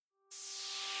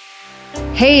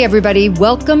Hey, everybody,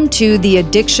 welcome to the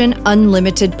Addiction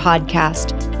Unlimited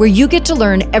podcast, where you get to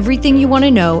learn everything you want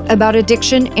to know about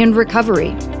addiction and recovery.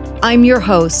 I'm your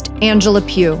host, Angela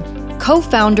Pugh,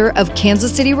 co-founder of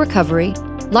Kansas City Recovery,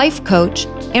 life coach,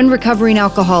 and recovering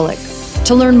alcoholic.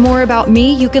 To learn more about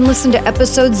me, you can listen to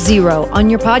episode 0 on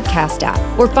your podcast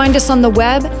app or find us on the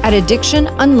web at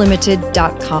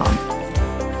addictionunlimited.com.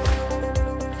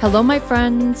 Hello, my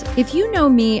friends. If you know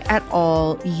me at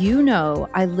all, you know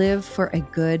I live for a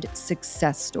good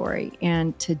success story,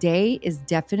 and today is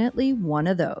definitely one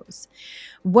of those.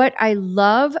 What I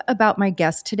love about my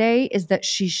guest today is that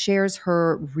she shares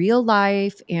her real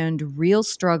life and real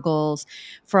struggles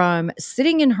from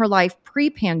sitting in her life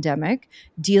pre-pandemic,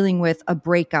 dealing with a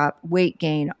breakup, weight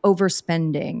gain,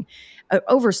 overspending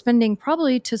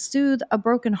probably to soothe a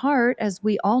broken heart, as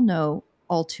we all know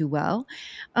all too well,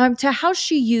 to how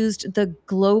she used the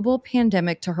global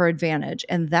pandemic to her advantage.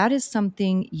 And that is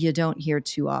something you don't hear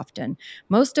too often.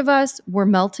 Most of us were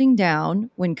melting down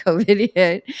when COVID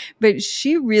hit, but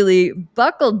she really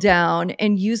buckled down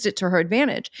and used it to her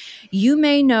advantage. You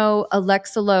may know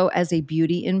Alexa Lowe as a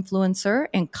beauty influencer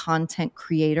and content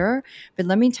creator, but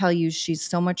let me tell you, she's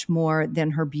so much more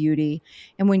than her beauty.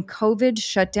 And when COVID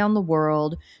shut down the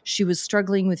world, she was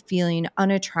struggling with feeling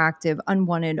unattractive,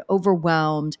 unwanted, overwhelmed.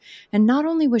 And not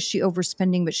only was she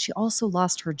overspending, but she also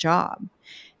lost her job.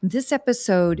 This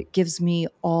episode gives me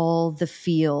all the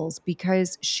feels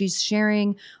because she's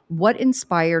sharing what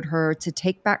inspired her to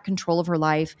take back control of her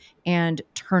life and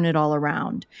turn it all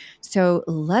around. So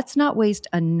let's not waste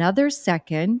another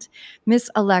second. Miss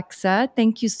Alexa,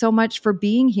 thank you so much for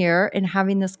being here and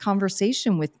having this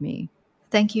conversation with me.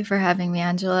 Thank you for having me,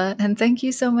 Angela. And thank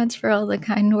you so much for all the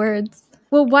kind words.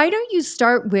 Well, why don't you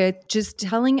start with just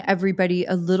telling everybody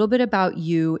a little bit about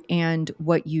you and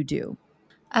what you do?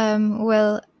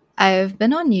 Well, I've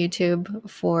been on YouTube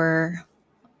for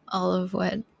all of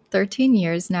 13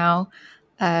 years now,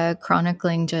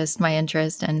 chronicling just my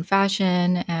interest in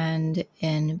fashion and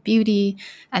in beauty.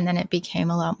 And then it became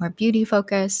a lot more beauty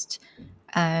focused.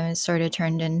 It sort of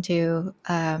turned into,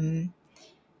 I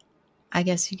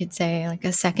guess you could say, like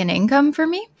a second income for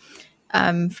me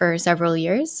for several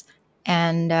years.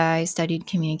 And I studied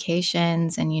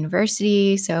communications in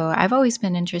university. So I've always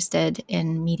been interested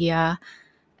in media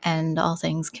and all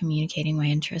things communicating my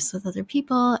interests with other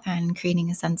people and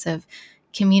creating a sense of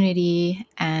community.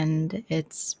 And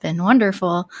it's been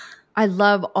wonderful. I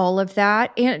love all of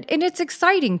that. And it's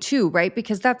exciting too, right?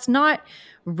 Because that's not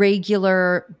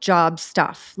regular job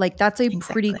stuff. Like that's a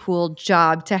pretty cool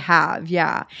job to have.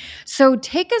 Yeah. So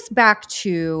take us back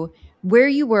to where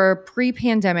you were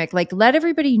pre-pandemic. Like let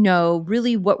everybody know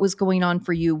really what was going on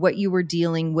for you, what you were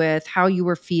dealing with, how you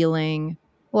were feeling.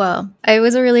 Well, it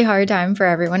was a really hard time for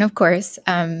everyone, of course.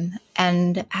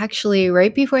 And actually,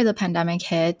 right before the pandemic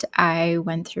hit, I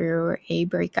went through a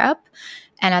breakup.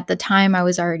 And at the time, I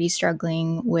was already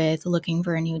struggling with looking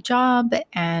for a new job,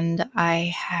 and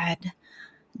I had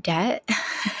debt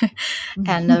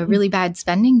and a really bad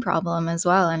spending problem as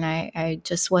well. And I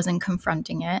just wasn't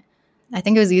confronting it. I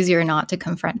think it was easier not to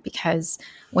confront because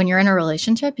when you're in a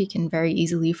relationship, you can very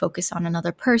easily focus on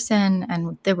another person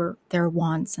and their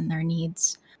wants and their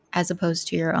needs as opposed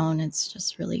to your own. It's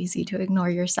just really easy to ignore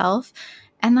yourself.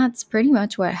 And that's pretty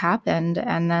much what happened.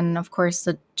 And then, of course,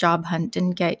 the job hunt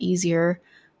didn't get easier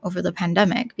over the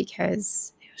pandemic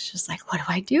because it was just like, what do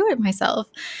I do with myself?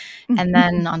 And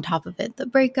then on top of it, the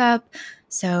breakup.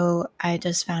 So I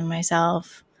just found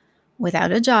myself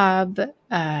without a job,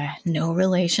 no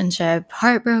relationship,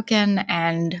 heartbroken,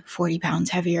 and 40 pounds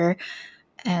heavier.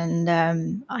 And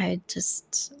I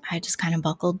just kind of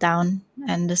buckled down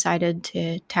and decided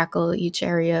to tackle each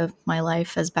area of my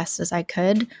life as best as I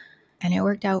could. And it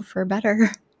worked out for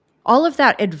better. All of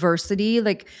that adversity,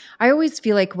 like I always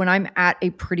feel like when I'm at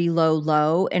a pretty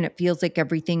low and it feels like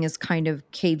everything is kind of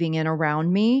caving in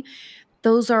around me,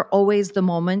 those are always the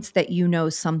moments that you know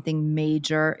something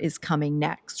major is coming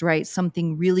next, right?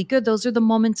 Something really good. Those are the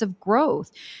moments of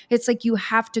growth. It's like you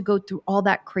have to go through all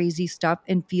that crazy stuff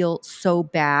and feel so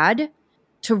bad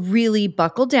to really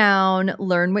buckle down,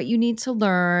 learn what you need to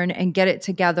learn, and get it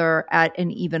together at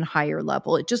an even higher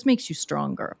level. It just makes you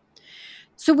stronger.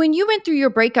 So when you went through your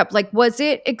breakup, like, was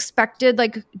it expected?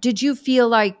 Like, did you feel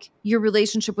like your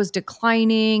relationship was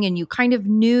declining and you kind of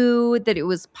knew that it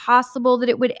was possible that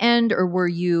it would end, or were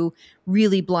you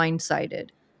really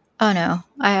blindsided? Oh, no,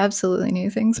 I absolutely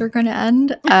knew things were going to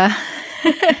end.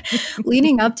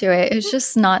 Leading up to it, it's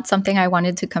just not something I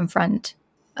wanted to confront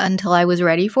until I was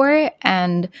ready for it.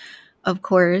 And of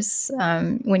course,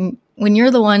 when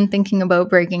you're the one thinking about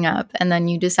breaking up and then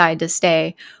you decide to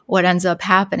stay, what ends up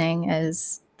happening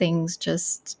is things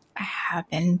just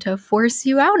happen to force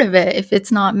you out of it if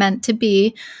it's not meant to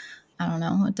be. I don't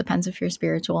know. It depends if you're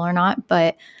spiritual or not,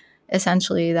 but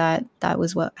essentially that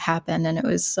was what happened. And it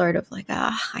was sort of like,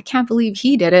 I can't believe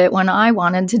he did it when I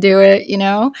wanted to do it.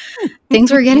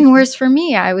 Things were getting worse for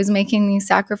me. I was making these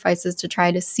sacrifices to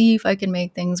try to see if I could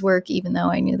make things work, even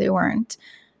though I knew they weren't.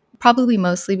 Probably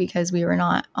mostly because we were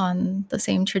not on the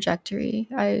same trajectory.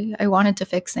 I wanted to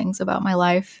fix things about my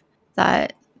life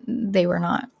that they were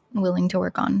not willing to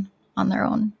work on their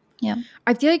own. Yeah.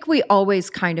 I feel like we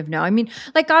always kind of know. I mean,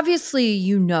 like obviously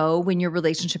when your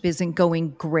relationship isn't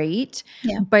going great,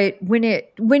 Yeah. but when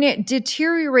it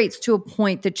deteriorates to a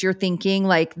point that you're thinking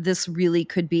like this really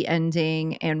could be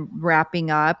ending and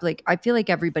wrapping up, like I feel like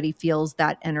everybody feels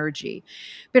that energy.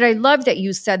 But I love that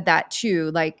you said that too.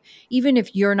 Like even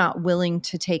if you're not willing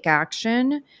to take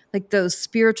action, like those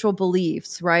spiritual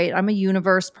beliefs, right? I'm a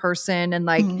universe person and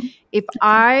like if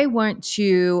I want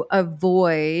to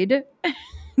avoid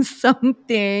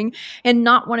something and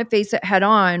not want to face it head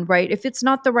on, right? If it's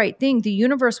not the right thing, the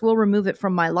universe will remove it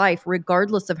from my life,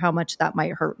 regardless of how much that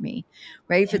might hurt me,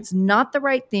 right? Yeah. If it's not the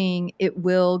right thing, it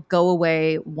will go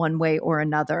away one way or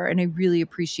another. And I really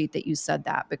appreciate that you said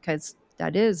that because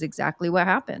that is exactly what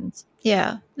happens.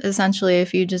 Yeah. Essentially,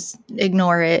 if you just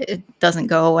ignore it, it doesn't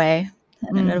go away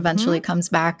and it eventually comes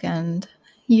back and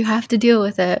you have to deal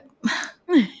with it.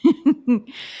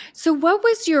 So what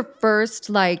was your first,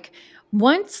 like,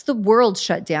 once the world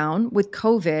shut down with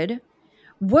COVID,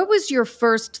 what was your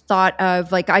first thought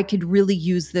of like, I could really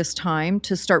use this time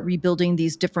to start rebuilding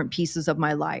these different pieces of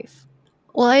my life?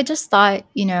 Well, I just thought,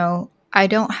 I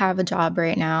don't have a job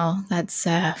right now that's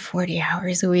 40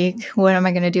 hours a week. What am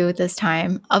I going to do with this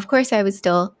time? Of course, I was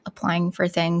still applying for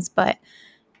things, but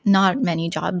not many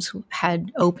jobs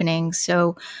had openings.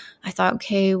 So I thought,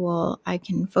 okay, well, I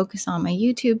can focus on my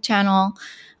YouTube channel,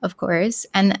 of course.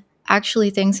 And actually,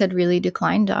 things had really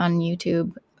declined on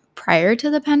YouTube prior to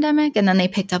the pandemic. And then they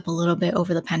picked up a little bit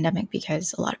over the pandemic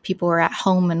because a lot of people were at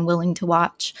home and willing to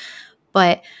watch.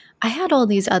 But I had all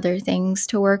these other things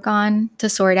to work on, to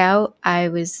sort out. I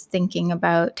was thinking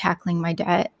about tackling my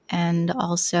debt and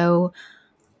also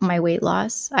my weight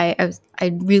loss. I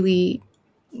really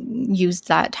used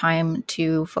that time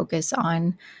to focus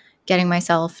on getting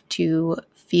myself to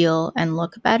feel and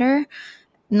look better,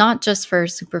 not just for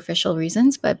superficial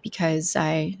reasons, but because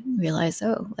I realized,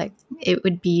 like it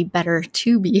would be better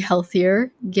to be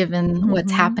healthier given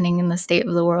what's happening in the state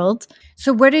of the world.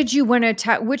 So what did you want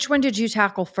to which one did you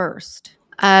tackle first?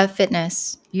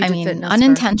 Fitness. Fitness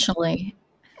unintentionally.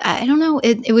 First. I don't know.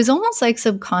 It was almost like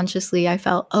subconsciously I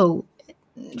felt,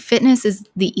 fitness is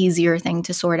the easier thing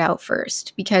to sort out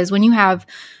first, because when you have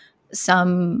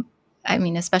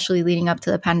especially leading up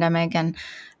to the pandemic and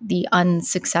the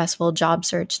unsuccessful job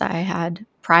search that I had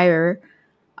prior,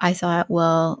 I thought,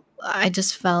 well, I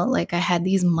just felt like I had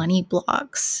these money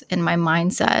blocks in my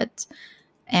mindset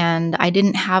and I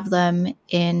didn't have them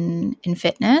in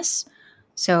fitness.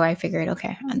 So I figured,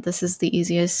 okay, this is the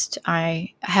easiest.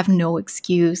 I have no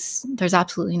excuse. There's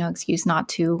absolutely no excuse not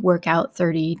to work out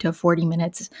 30 to 40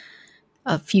 minutes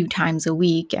a few times a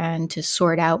week and to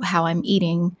sort out how I'm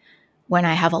eating when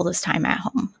I have all this time at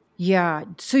home. Yeah.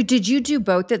 So did you do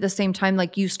both at the same time?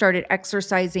 Like you started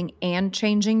exercising and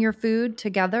changing your food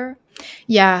together?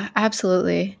 Yeah,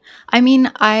 absolutely.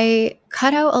 I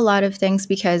cut out a lot of things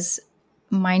because,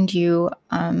 mind you,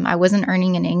 I wasn't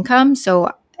earning an income. So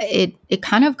it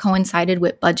kind of coincided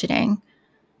with budgeting.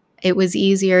 It was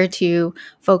easier to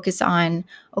focus on,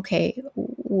 okay,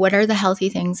 what are the healthy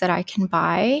things that I can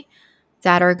buy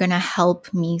that are going to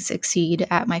help me succeed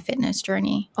at my fitness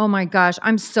journey? Oh my gosh,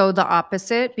 I'm so the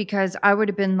opposite, because I would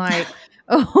have been like,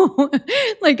 oh,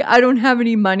 like I don't have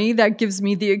any money. That gives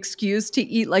me the excuse to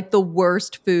eat like the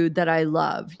worst food that I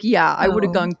love. Yeah, I would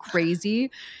have gone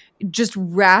crazy just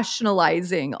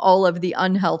rationalizing all of the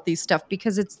unhealthy stuff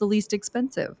because it's the least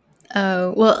expensive.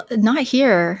 Oh, well, not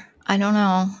here. I don't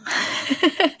know.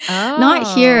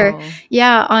 Not here.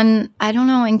 Yeah, I don't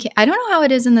know. I don't know how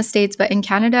it is in the States, but in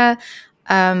Canada,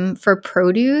 for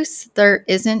produce, there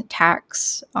isn't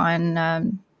tax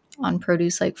on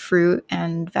produce like fruit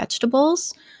and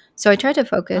vegetables. So I try to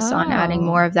focus on adding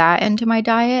more of that into my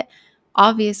diet.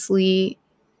 Obviously,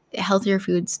 healthier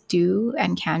foods do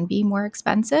and can be more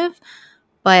expensive,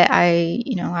 but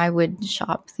I would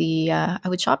shop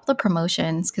the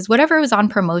promotions, because whatever was on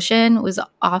promotion was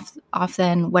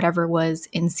often whatever was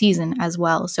in season as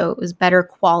well. So it was better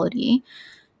quality.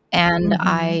 And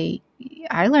I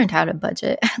learned how to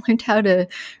budget. I learned how to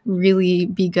really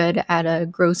be good at a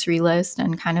grocery list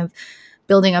and kind of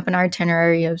building up an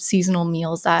itinerary of seasonal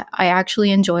meals that I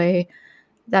actually enjoy,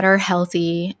 that are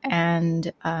healthy,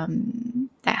 and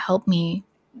that helped me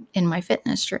in my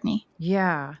fitness journey.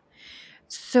 Yeah.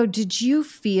 So, did you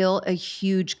feel a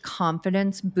huge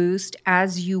confidence boost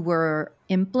as you were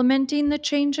implementing the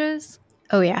changes?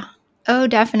 Oh, yeah. Oh,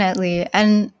 definitely.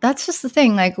 And that's just the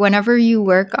thing. Like, whenever you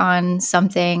work on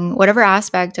something, whatever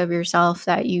aspect of yourself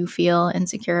that you feel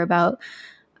insecure about,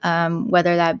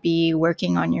 whether that be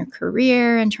working on your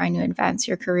career and trying to advance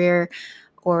your career,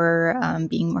 or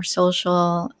being more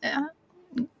social,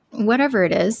 whatever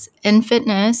it is, in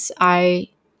fitness, I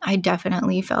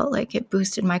definitely felt like it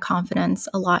boosted my confidence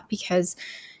a lot, because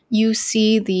you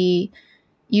see the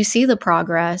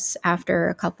progress after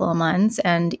a couple of months.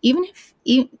 And even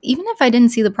if I didn't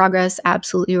see the progress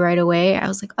absolutely right away, I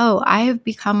was like, oh, I have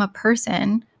become a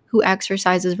person who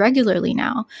exercises regularly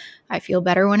now. I feel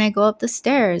better when I go up the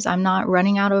stairs. I'm not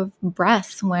running out of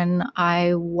breath when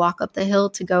I walk up the hill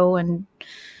to go and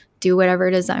do whatever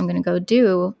it is that I'm going to go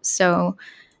do. So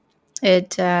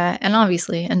it and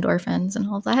obviously endorphins and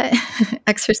all that.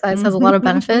 Exercise has a lot of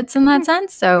benefits in that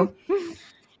sense. So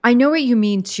I know what you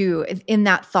mean too, in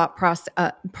that thought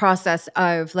process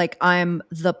of like, I'm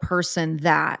the person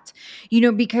that,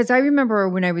 because I remember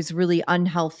when I was really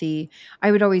unhealthy,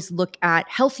 I would always look at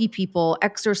healthy people,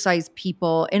 exercise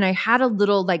people, and I had a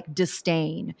little like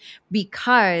disdain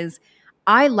because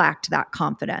I lacked that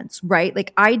confidence, right?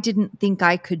 Like, I didn't think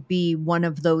I could be one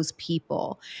of those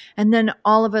people. And then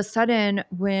all of a sudden,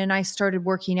 when I started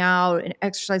working out and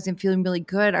exercising, feeling really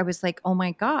good, I was like, oh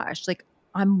my gosh, like,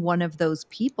 I'm one of those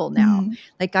people now. mhm,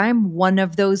 Like, I'm one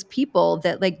of those people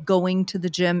that like going to the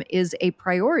gym is a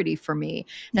priority for me.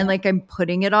 And yeah. like, I'm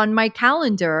putting it on my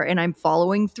calendar and I'm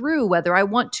following through whether I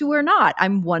want to or not.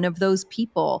 I'm one of those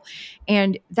people.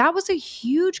 And that was a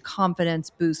huge confidence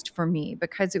boost for me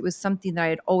because it was something that I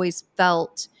had always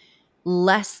felt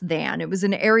less than. It was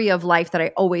an area of life that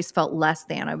I always felt less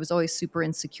than. I was always super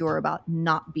insecure about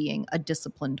not being a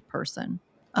disciplined person.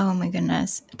 Oh my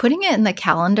goodness. Putting it in the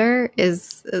calendar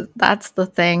is that's the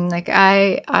thing. Like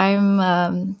I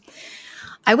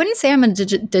wouldn't say I'm a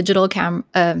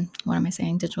what am I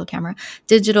saying?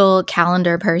 Digital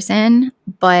calendar person,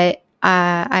 but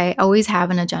I always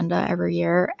have an agenda every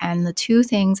year, and the two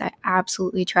things I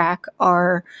absolutely track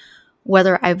are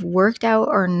whether I've worked out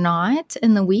or not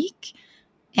in the week,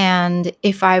 and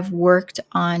if I've worked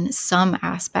on some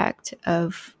aspect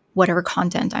of whatever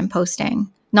content I'm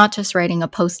posting, not just writing a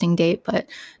posting date, but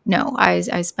no, I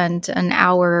spent an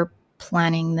hour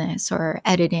planning this or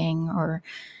editing, or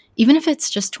even if it's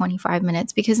just 25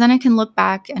 minutes, because then I can look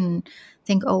back and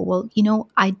think, oh, well,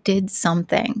 I did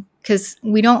something, because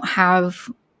we don't have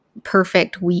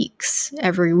perfect weeks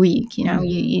every week.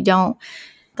 You don't,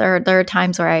 there are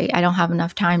times where I don't have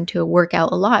enough time to work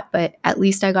out a lot, but at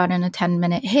least I got in a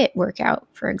 10-minute HIIT workout,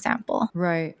 for example.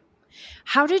 Right.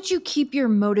 How did you keep your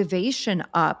motivation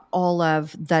up all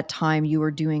of that time you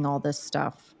were doing all this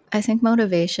stuff? I think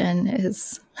motivation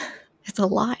it's a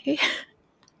lie.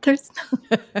 There's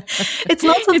It's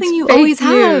not It's something you fake always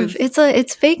have. news.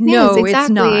 It's fake news. No, it's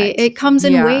Exactly. not. It comes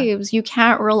in Yeah. waves. You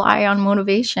can't rely on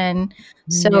motivation.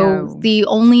 So No. the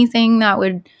only thing that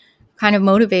would kind of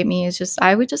motivate me is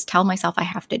I would just tell myself I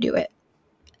have to do it.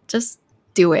 Just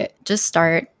do it. Just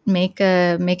start. Make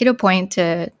it a point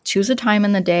to choose a time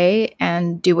in the day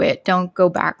and do it. Don't go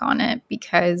back on it,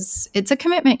 because it's a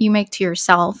commitment you make to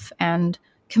yourself, and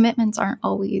commitments aren't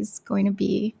always going to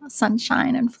be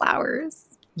sunshine and flowers.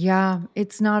 Yeah,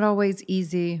 it's not always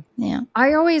easy. Yeah.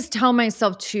 I always tell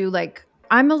myself too, like,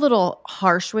 I'm a little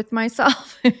harsh with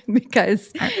myself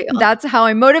because Aren't we all? that's how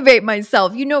I motivate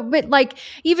myself, but like,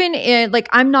 even like,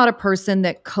 I'm not a person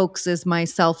that coaxes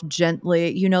myself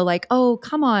gently, like, oh,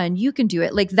 come on, you can do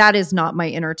it. Like, that is not my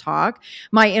inner talk.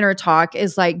 My inner talk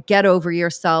is like, get over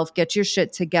yourself, get your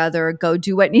shit together, go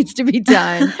do what needs to be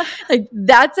done. Like,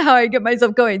 that's how I get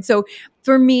myself going. So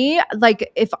for me,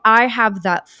 like, if I have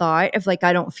that thought of like,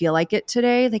 I don't feel like it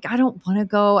today, like, I don't want to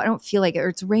go, I don't feel like it, or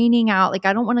it's raining out, like,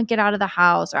 I don't want to get out of the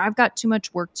house, or I've got too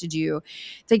much work to do.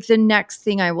 It's like the next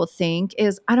thing I will think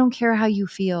is, I don't care how you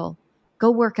feel, go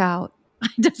work out.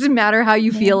 It doesn't matter how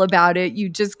you Yeah. feel about it. You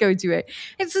just go do it.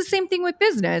 It's the same thing with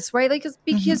business, right? Like,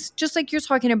 because just like you're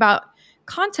talking about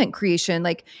content creation,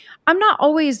 like, I'm not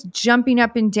always jumping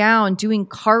up and down doing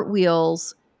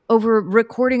cartwheels over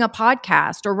recording a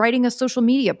podcast or writing a social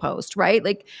media post, right?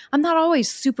 Like, I'm not always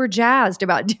super jazzed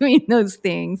about doing those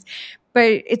things,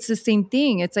 but it's the same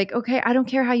thing. It's like, okay, I don't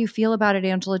care how you feel about it,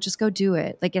 Angela, just go do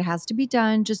it. Like, it has to be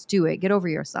done. Just do it. Get over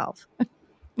yourself.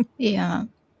 Yeah,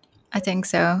 I think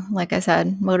so. Like I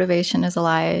said, motivation is a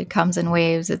lie. It comes in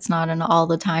waves. It's not an all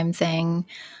the time thing.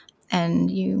 And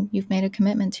you've made a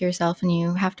commitment to yourself, and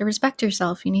you have to respect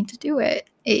yourself. You need to do it.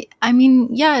 I mean,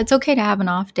 yeah, it's okay to have an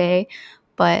off day,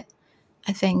 but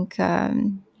I think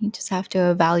you just have to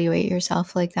evaluate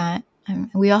yourself like that.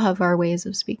 We all have our ways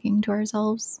of speaking to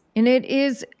ourselves. And it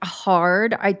is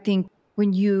hard, I think,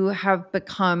 when you have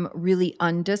become really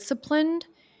undisciplined.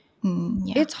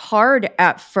 Yeah. It's hard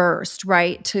at first,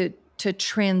 right? To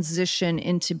transition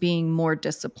into being more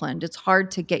disciplined. It's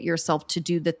hard to get yourself to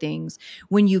do the things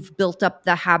when you've built up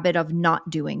the habit of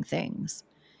not doing things.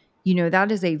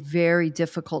 That is a very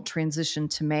difficult transition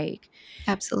to make.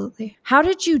 Absolutely. How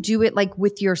did you do it, like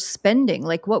with your spending?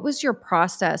 Like, what was your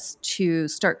process to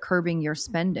start curbing your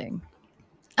spending?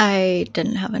 I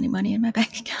didn't have any money in my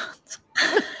bank account.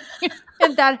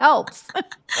 And that helps.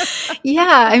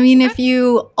 Yeah. I mean, if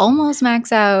you almost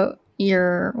max out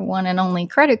your one and only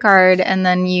credit card and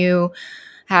then you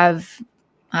have,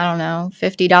 I don't know,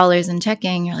 $50 in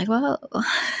checking, you're like, well,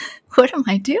 what am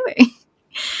I doing?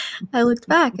 I looked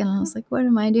back and I was like, what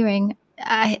am I doing?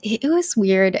 It was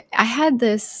weird. I had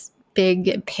this big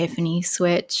epiphany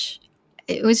switch.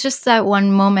 It was just that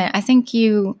one moment. I think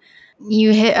you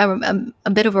hit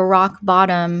a bit of a rock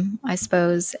bottom, I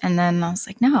suppose. And then I was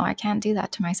like, no, I can't do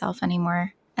that to myself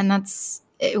anymore. And it's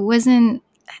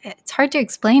hard to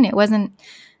explain. It wasn't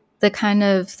the kind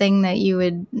of thing that you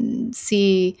would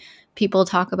see people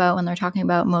talk about when they're talking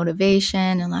about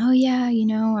motivation and, oh yeah,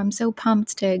 I'm so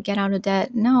pumped to get out of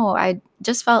debt. No, I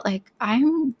just felt like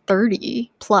I'm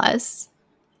 30 plus.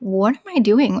 What am I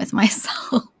doing with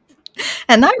myself?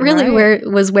 And that really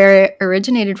was where it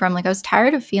originated from. Like, I was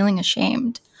tired of feeling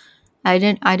ashamed. I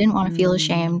didn't want to feel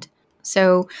ashamed.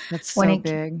 So that's when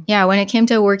big. Yeah, when it came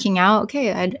to working out,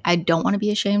 okay, I don't want to be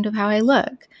ashamed of how I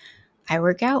look. I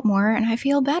work out more and I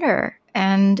feel better.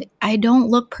 And I don't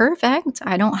look perfect.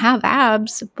 I don't have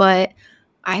abs, but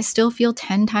I still feel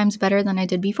 10 times better than I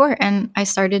did before. And I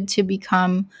started to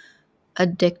become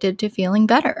addicted to feeling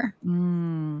better.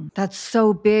 That's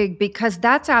so big, because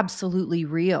that's absolutely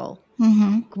real.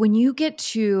 Mm-hmm. When you get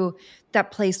to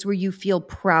that place where you feel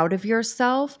proud of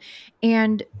yourself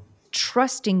and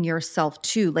trusting yourself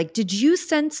too, like, did you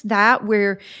sense that,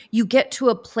 where you get to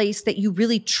a place that you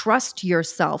really trust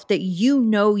yourself, that you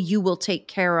will take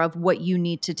care of what you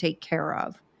need to take care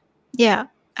of? Yeah,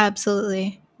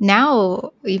 absolutely.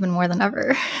 Now, even more than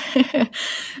ever.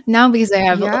 Now, because I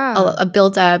have a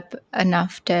built up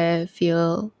enough to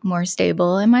feel more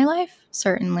stable in my life,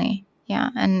 certainly. Yeah.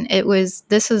 And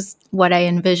this is what I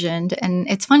envisioned. And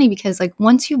it's funny because, like,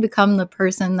 once you become the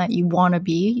person that you want to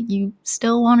be, you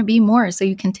still want to be more. So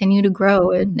you continue to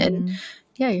grow and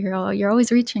yeah, you're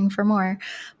always reaching for more,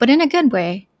 but in a good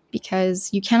way,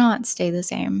 because you cannot stay the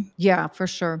same. Yeah, for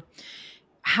sure.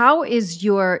 How is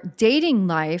your dating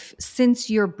life since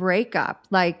your breakup?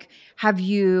 Like, have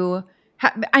you,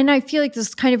 and I feel like this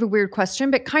is kind of a weird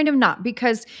question, but kind of not,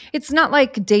 because it's not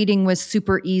like dating was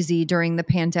super easy during the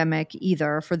pandemic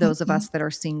either, for those of us that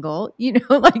are single,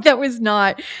 like it's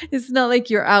not like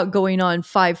you're out going on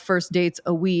 5 first dates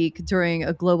a week during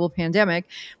a global pandemic.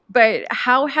 But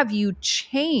how have you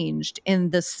changed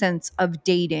in the sense of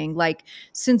dating, like,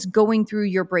 since going through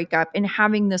your breakup and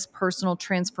having this personal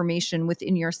transformation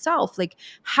within yourself? Like,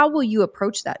 how will you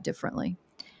approach that differently?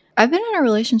 I've been in a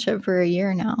relationship for a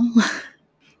year now.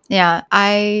 Yeah,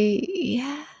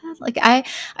 I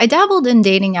dabbled in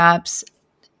dating apps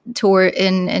in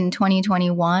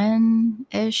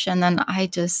 2021-ish, and then I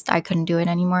couldn't do it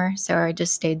anymore, so I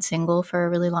just stayed single for a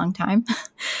really long time.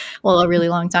 Well, a really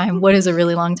long time. What is a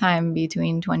really long time?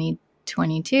 Between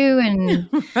 2022 and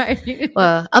right.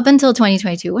 Well, up until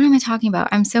 2022. What am I talking about?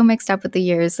 I'm so mixed up with the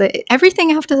years.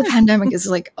 Everything after the pandemic is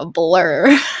like a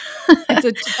blur. It's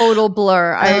a total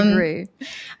blur. I agree.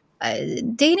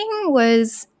 Dating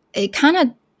it kind of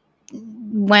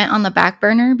went on the back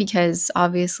burner because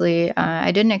obviously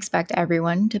I didn't expect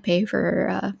everyone to pay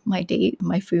for my date,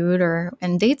 my food,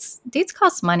 and dates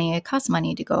cost money. It costs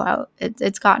money to go out.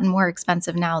 It's gotten more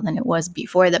expensive now than it was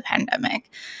before the pandemic.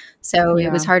 So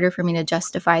It was harder for me to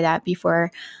justify that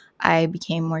before I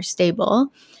became more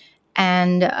stable.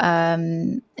 And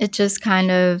it just kind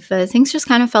of, things just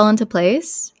kind of fell into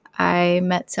place. I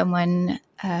met someone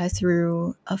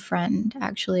through a friend.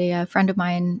 Actually, a friend of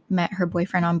mine met her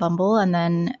boyfriend on Bumble, and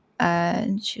then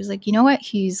she was like, "You know what?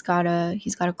 He's got a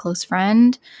close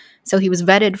friend." So he was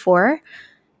vetted for,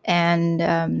 and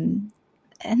then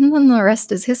the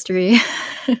rest is history.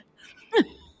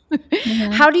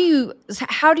 Mm-hmm. How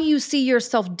do you see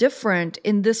yourself different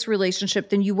in this relationship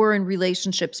than you were in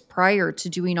relationships prior to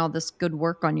doing all this good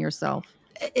work on yourself?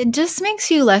 It just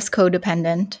makes you less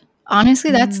codependent.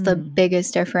 Honestly, that's the Mm,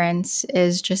 biggest difference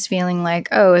is just feeling like,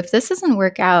 oh, if this doesn't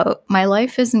work out, my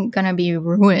life isn't going to be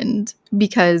ruined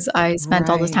because I spent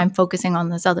all this right. time focusing on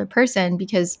this other person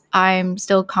because I'm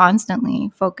still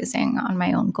constantly focusing on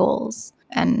my own goals.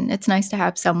 And it's nice to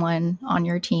have someone on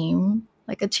your team,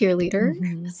 like a cheerleader,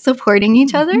 Mhm. supporting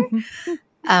each other.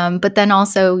 But then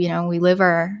also, we live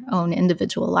our own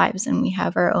individual lives and we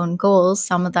have our own goals.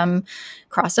 Some of them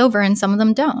cross over and some of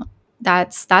them don't.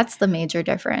 That's the major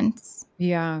difference.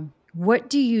 Yeah. What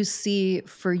do you see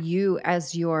for you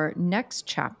as your next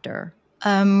chapter?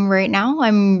 Right now,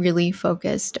 I'm really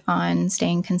focused on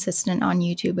staying consistent on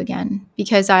YouTube again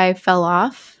because I fell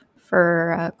off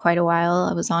for quite a while.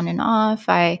 I was on and off.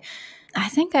 I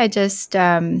think I just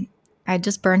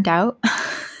burnt out.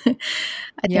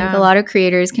 I think a Yeah. lot of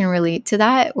creators can relate to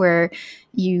that, where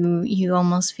you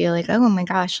almost feel like, oh my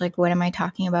gosh, like what am I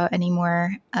talking about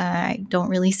anymore? I don't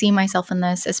really see myself in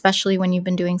this, especially when you've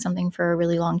been doing something for a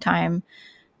really long time.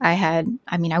 I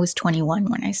was 21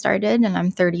 when I started, and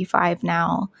I'm 35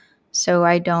 now. So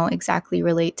I don't exactly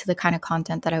relate to the kind of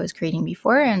content that I was creating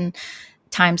before. And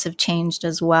times have changed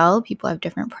as well. People have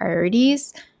different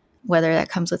priorities, whether that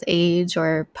comes with age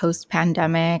or post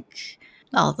pandemic,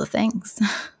 all the things.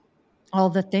 All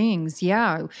the things.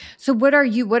 Yeah. So what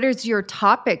is your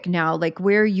topic now? Like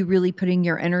where are you really putting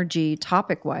your energy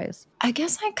topic wise? I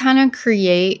guess I kind of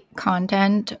create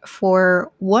content for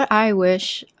what I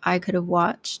wish I could have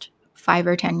watched 5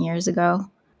 or 10 years ago.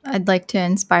 I'd like to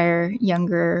inspire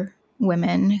younger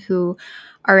women who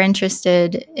are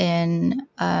interested in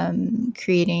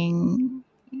creating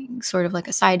sort of like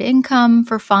a side income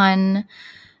for fun,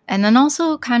 and then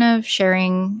also kind of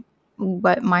sharing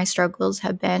what my struggles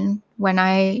have been when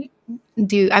I've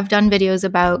done videos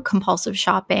about compulsive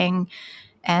shopping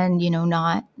and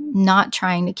not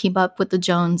trying to keep up with the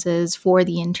Joneses for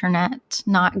the internet,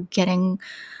 not getting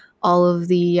all of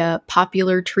the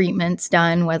popular treatments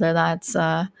done, whether that's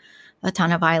a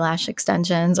ton of eyelash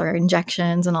extensions or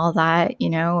injections and all that,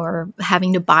 or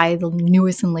having to buy the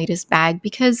newest and latest bag,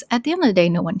 because at the end of the day,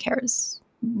 no one cares.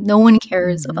 No one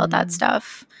cares about that Mhm.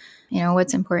 stuff.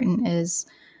 What's important is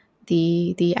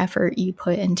the effort you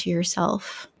put into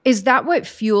yourself. Is that what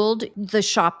fueled the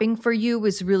shopping for you,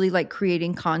 was really like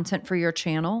creating content for your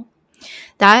channel?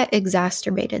 That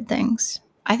exacerbated things.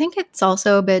 I think it's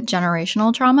also a bit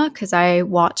generational trauma because I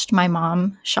watched my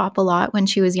mom shop a lot when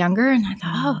she was younger, and I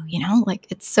thought, oh, Mm. like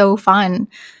it's so fun.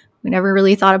 We never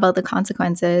really thought about the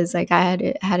consequences. Like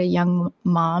I had a young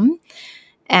mom,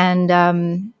 and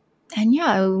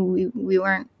yeah, we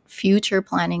weren't future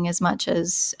planning as much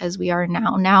as we are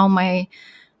now. Now my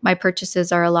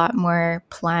purchases are a lot more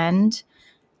planned,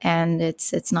 and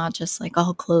it's not just like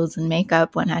all clothes and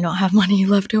makeup when I don't have money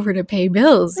left over to pay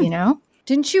bills.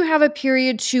 Didn't you have a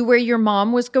period too where your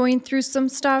mom was going through some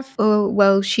stuff? Oh,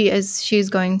 well, she's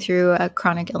going through a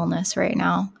chronic illness right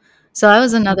now. So that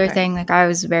was another Okay. thing. Like I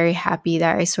was very happy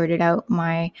that I sorted out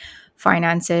my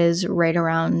finances right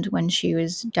around when she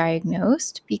was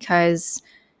diagnosed, because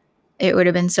it would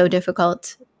have been so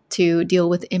difficult to deal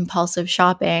with impulsive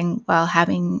shopping while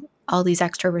having all these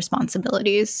extra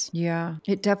responsibilities. Yeah.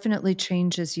 It definitely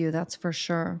changes you, that's for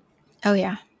sure. Oh,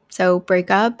 yeah. So break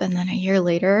up, and then a year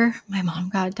later, my mom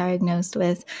got diagnosed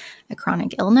with a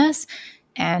chronic illness,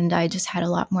 and I just had a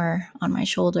lot more on my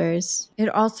shoulders. It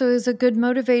also is a good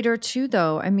motivator too,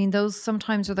 though. I mean, those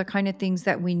sometimes are the kind of things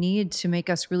that we need to make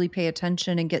us really pay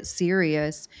attention and get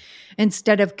serious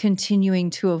instead of continuing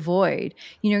to avoid.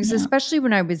 'Cause Yeah. especially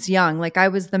when I was young, like I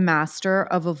was the master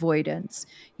of avoidance.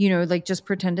 Like just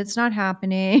pretend it's not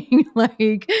happening.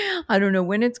 Like I don't know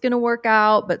when it's going to work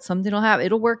out, but something will happen.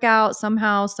 It'll work out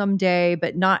somehow, someday,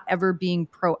 but not ever being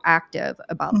proactive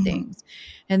about Mhm. things.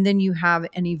 And then you have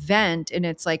an event and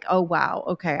it's like, oh, wow,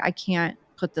 okay, I can't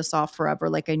put this off forever.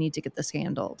 Like I need to get this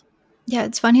handled. Yeah,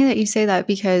 it's funny that you say that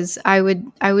because I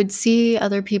would see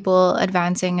other people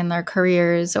advancing in their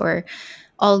careers or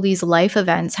all these life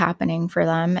events happening for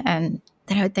them, and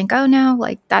then I would think, "Oh no,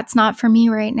 like that's not for me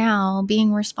right now.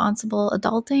 Being responsible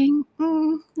adulting,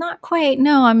 not quite.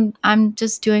 No, I'm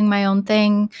just doing my own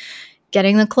thing,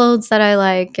 getting the clothes that I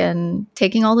like and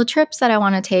taking all the trips that I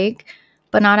want to take,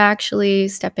 but not actually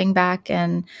stepping back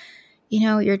and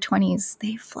your 20s,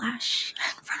 they flash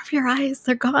in front of your eyes.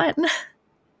 They're gone.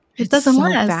 It It's doesn't so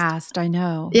last." fast. I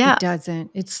know Yeah. it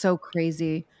doesn't. It's so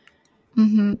crazy.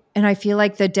 Mhm. And I feel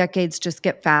like the decades just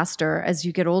get faster as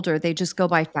you get older. They just go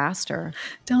by faster.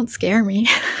 Don't scare me.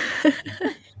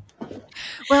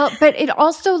 Well, but it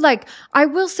also like I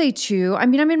will say too, I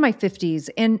mean, I'm in my 50s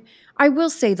and I will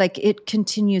say like it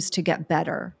continues to get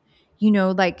better.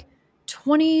 Like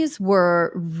 20s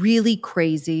were really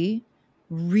crazy.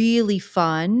 really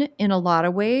fun in a lot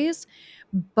of ways,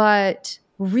 but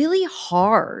really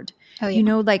hard. Oh,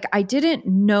 yeah. Like I didn't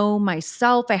know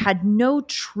myself. I had no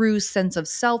true sense of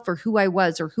self or who I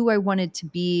was or who I wanted to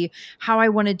be, how I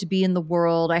wanted to be in the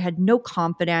world. I had no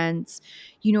confidence.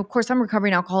 Of course, I'm a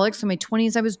recovering alcoholic. So in my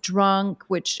 20s, I was drunk,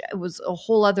 which was a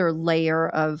whole other layer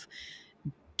of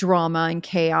drama and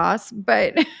chaos.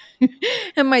 But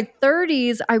in my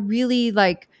 30s,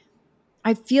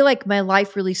 I feel like my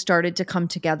life really started to come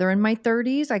together in my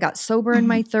 30s. I got sober in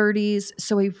my 30s.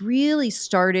 So I really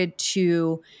started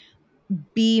to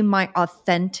be my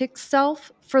authentic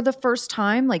self for the first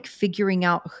time, like figuring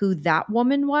out who that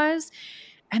woman was.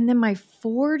 And then my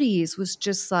 40s was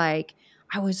just like,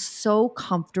 I was so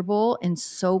comfortable and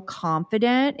so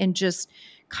confident and just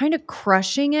kind of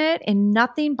crushing it, and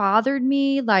nothing bothered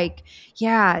me. Like,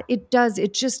 yeah, it does.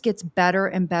 It just gets better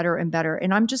and better and better.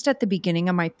 And I'm just at the beginning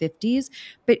of my 50s,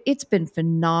 but it's been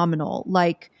phenomenal.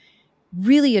 Like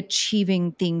really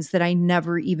achieving things that I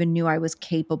never even knew I was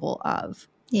capable of.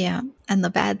 Yeah, and the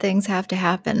bad things have to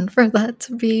happen for that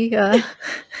to be,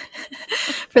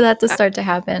 for that to start to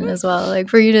happen as well. Like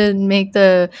for you to make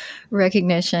the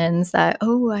recognitions that,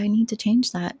 oh, I need to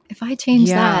change that. If I change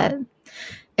that,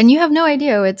 and you have no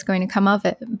idea what's going to come of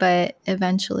it, but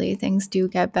eventually things do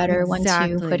get better once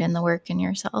you put in the work in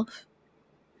yourself.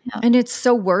 Yeah. And it's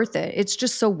so worth it. It's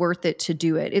just so worth it to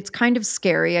do it. It's kind of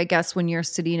scary, I guess, when you're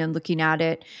sitting and looking at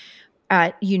it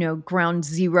at, ground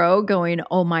zero going,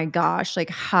 oh my gosh, like,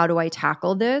 how do I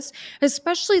tackle this?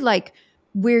 Especially like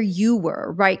where you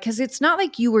were, right? Because it's not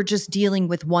like you were just dealing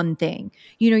with one thing.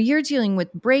 You're dealing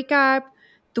with breakup,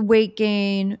 the weight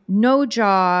gain, no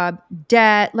job,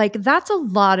 debt. Like that's a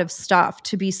lot of stuff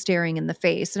to be staring in the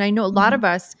face. And I know a lot of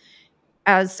us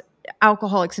as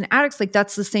alcoholics and addicts, like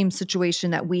that's the same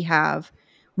situation that we have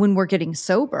when we're getting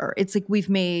sober. It's like we've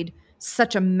made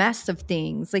such a mess of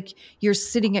things. Like you're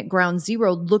sitting at ground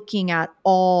zero looking at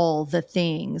all the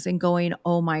things and going,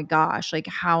 oh my gosh, like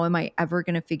how am I ever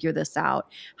going to figure this out?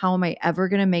 How am I ever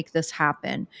going to make this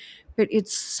happen? But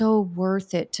it's so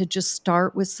worth it to just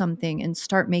start with something and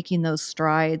start making those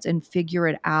strides and figure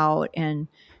it out. And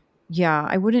yeah,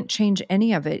 I wouldn't change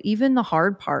any of it, even the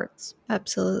hard parts.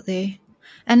 Absolutely.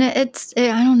 And I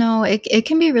don't know, it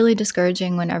can be really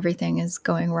discouraging when everything is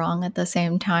going wrong at the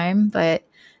same time,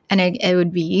 and it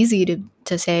would be easy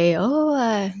to say,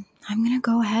 I'm going to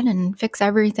go ahead and fix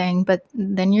everything, but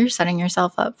then you're setting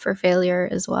yourself up for failure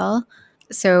as well.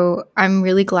 So I'm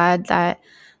really glad that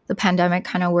the pandemic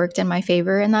kind of worked in my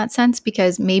favor in that sense,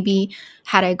 because maybe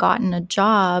had I gotten a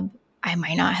job, I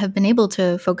might not have been able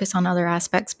to focus on other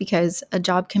aspects, because a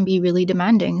job can be really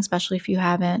demanding, especially if you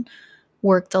haven't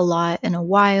worked a lot in a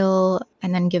while,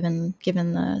 and then given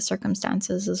the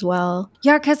circumstances as well.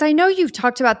 Yeah, because I know you've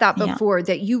talked about that before,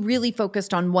 that you really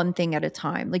focused on one thing at a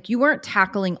time. Like you weren't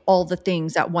tackling all the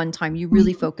things at one time. You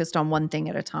really focused on one thing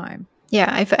at a time.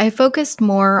 Yeah, I focused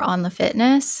more on the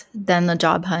fitness than the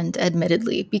job hunt,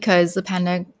 admittedly, because the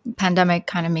pandemic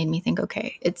kind of made me think,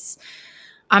 okay,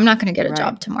 I'm not going to get a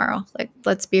job tomorrow. Like,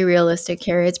 let's be realistic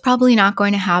here. It's probably not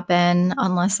going to happen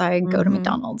unless I go to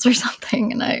McDonald's or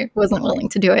something, and I wasn't willing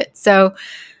to do it. So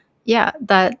yeah,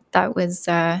 that was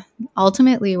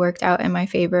ultimately worked out in my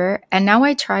favor. And now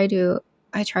I try to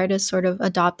sort of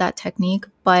adopt that technique,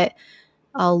 but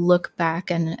I'll look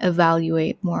back and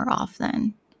evaluate more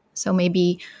often. So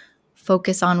maybe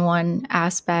focus on one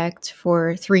aspect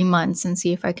for 3 months and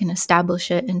see if I can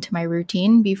establish it into my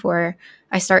routine before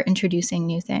I start introducing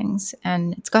new things.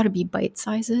 And it's got to be bite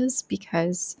sizes,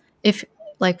 because if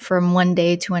like from one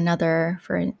day to another,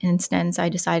 for instance, I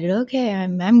decided, okay,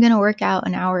 I'm going to work out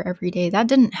an hour every day. That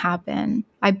didn't happen.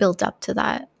 I built up to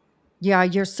that. Yeah,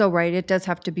 you're so right. It does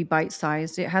have to be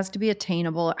bite-sized. It has to be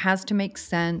attainable. It has to make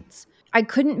sense. I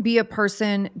couldn't be a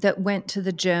person that went to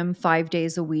the gym 5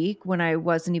 days a week when I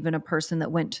wasn't even a person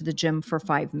that went to the gym for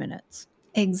 5 minutes.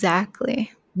 Exactly.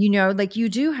 Like you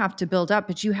do have to build up,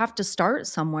 but you have to start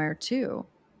somewhere too.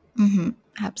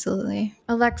 Absolutely.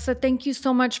 Alexa, thank you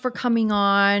so much for coming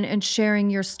on and sharing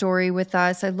your story with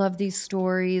us. I love these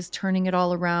stories, turning it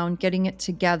all around, getting it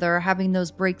together, having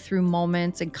those breakthrough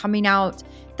moments, and coming out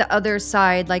the other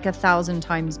side like 1,000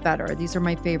 times better. These are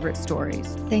my favorite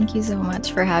stories. Thank you so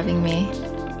much for having me.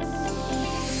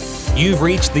 You've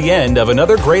reached the end of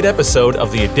another great episode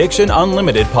of the Addiction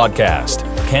Unlimited podcast.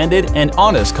 Candid and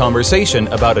honest conversation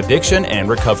about addiction and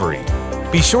recovery.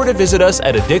 Be sure to visit us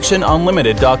at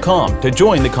addictionunlimited.com to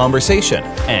join the conversation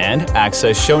and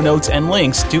access show notes and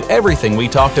links to everything we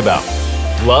talked about.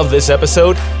 Love this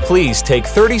episode? Please take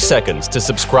 30 seconds to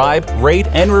subscribe, rate,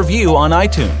 and review on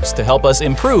iTunes to help us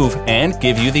improve and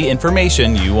give you the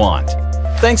information you want.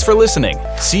 Thanks for listening.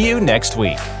 See you next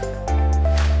week.